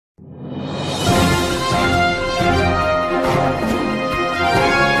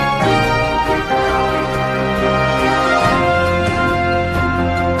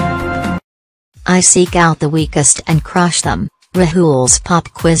I seek out the weakest and crush them, Rahul's pop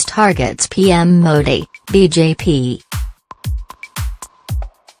quiz targets PM Modi, BJP.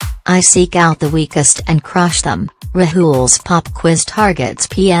 I seek out the weakest and crush them, Rahul's pop quiz targets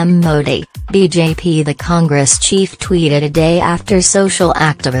PM Modi, BJP. The Congress chief tweeted a day after social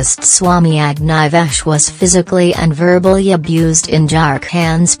activist Swami Agnivesh was physically and verbally abused in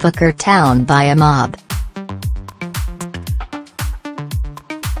Jharkhand's Pakur town by a mob.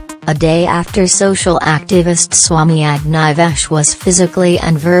 A day after social activist Swami Agnivesh was physically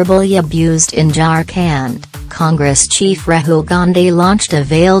and verbally abused in Jharkhand, Congress chief Rahul Gandhi launched a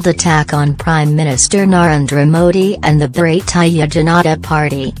veiled attack on Prime Minister Narendra Modi and the Bharatiya Janata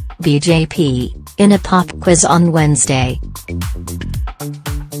Party, BJP, in a pop quiz on Wednesday.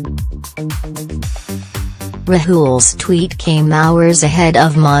 Rahul's tweet came hours ahead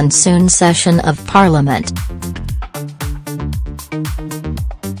of monsoon session of Parliament.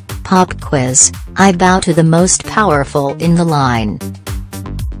 Pop quiz, I bow to the most powerful in the line.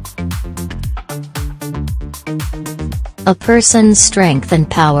 A person's strength and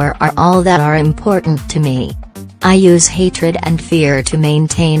power are all that are important to me. I use hatred and fear to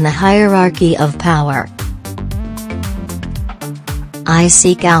maintain the hierarchy of power. I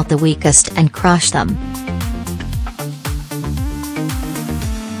seek out the weakest and crush them.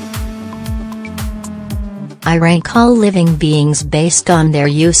 I rank all living beings based on their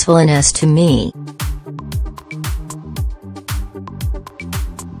usefulness to me.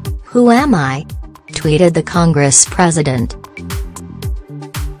 Who am I? Tweeted the Congress president.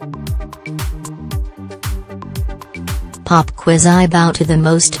 Pop quiz, I bow to the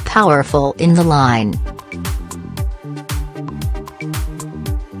most powerful in the line.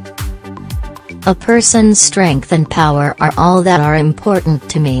 A person's strength and power are all that are important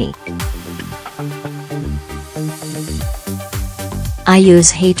to me. I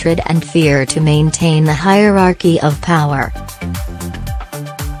use hatred and fear to maintain the hierarchy of power.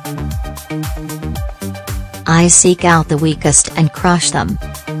 I seek out the weakest and crush them.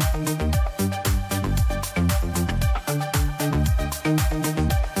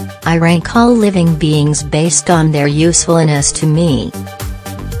 I rank all living beings based on their usefulness to me.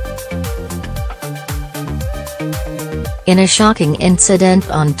 In a shocking incident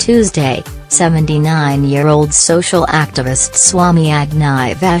on Tuesday, 79-year-old social activist Swami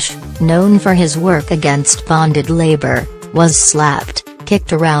Agnivesh, known for his work against bonded labor, was slapped,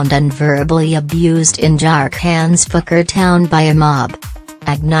 kicked around and verbally abused in Jharkhand's Pakur town by a mob.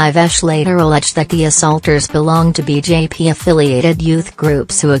 Agnivesh later alleged that the assaulters belonged to BJP-affiliated youth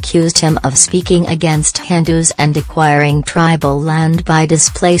groups who accused him of speaking against Hindus and acquiring tribal land by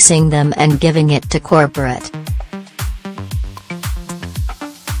displacing them and giving it to corporate.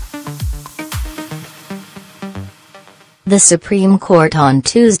 The Supreme Court on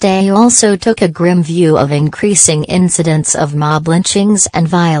Tuesday also took a grim view of increasing incidents of mob lynchings and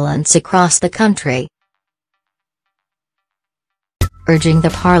violence across the country, urging the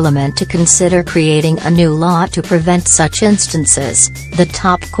Parliament to consider creating a new law to prevent such instances. The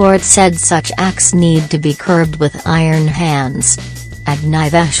top court said such acts need to be curbed with iron hands.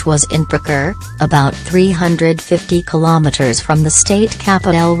 Agnivesh was in Pakur, about 350 kilometers from the state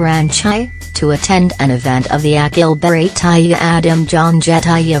capital Ranchi, to attend an event of the Akhil Bharatiya Adim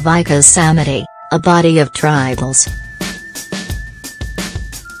Janjatiya Vikas Samiti, a body of tribals.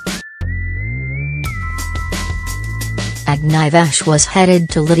 Agnivesh was headed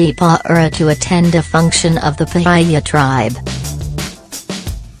to Lidipura to attend a function of the Pahaya tribe.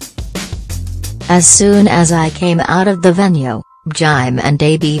 As soon as I came out of the venue, BJP and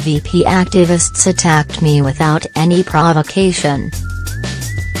ABVP activists attacked me without any provocation.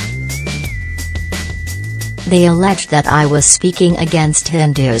 They alleged that I was speaking against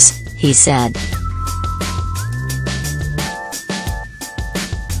Hindus, he said.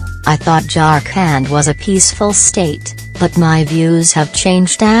 I thought Jharkhand was a peaceful state, but my views have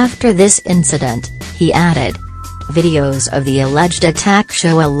changed after this incident, he added. Videos of the alleged attack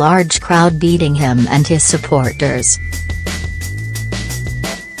show a large crowd beating him and his supporters.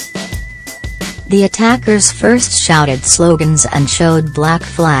 The attackers first shouted slogans and showed black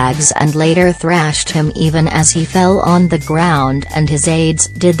flags and later thrashed him even as he fell on the ground, and his aides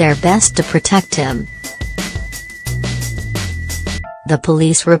did their best to protect him. The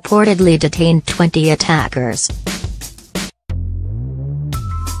police reportedly detained 20 attackers.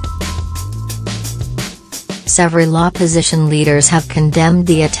 Several opposition leaders have condemned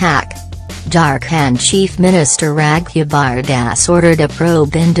the attack. Jharkhand Chief Minister Raghubar Das ordered a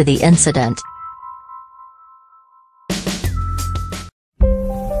probe into the incident.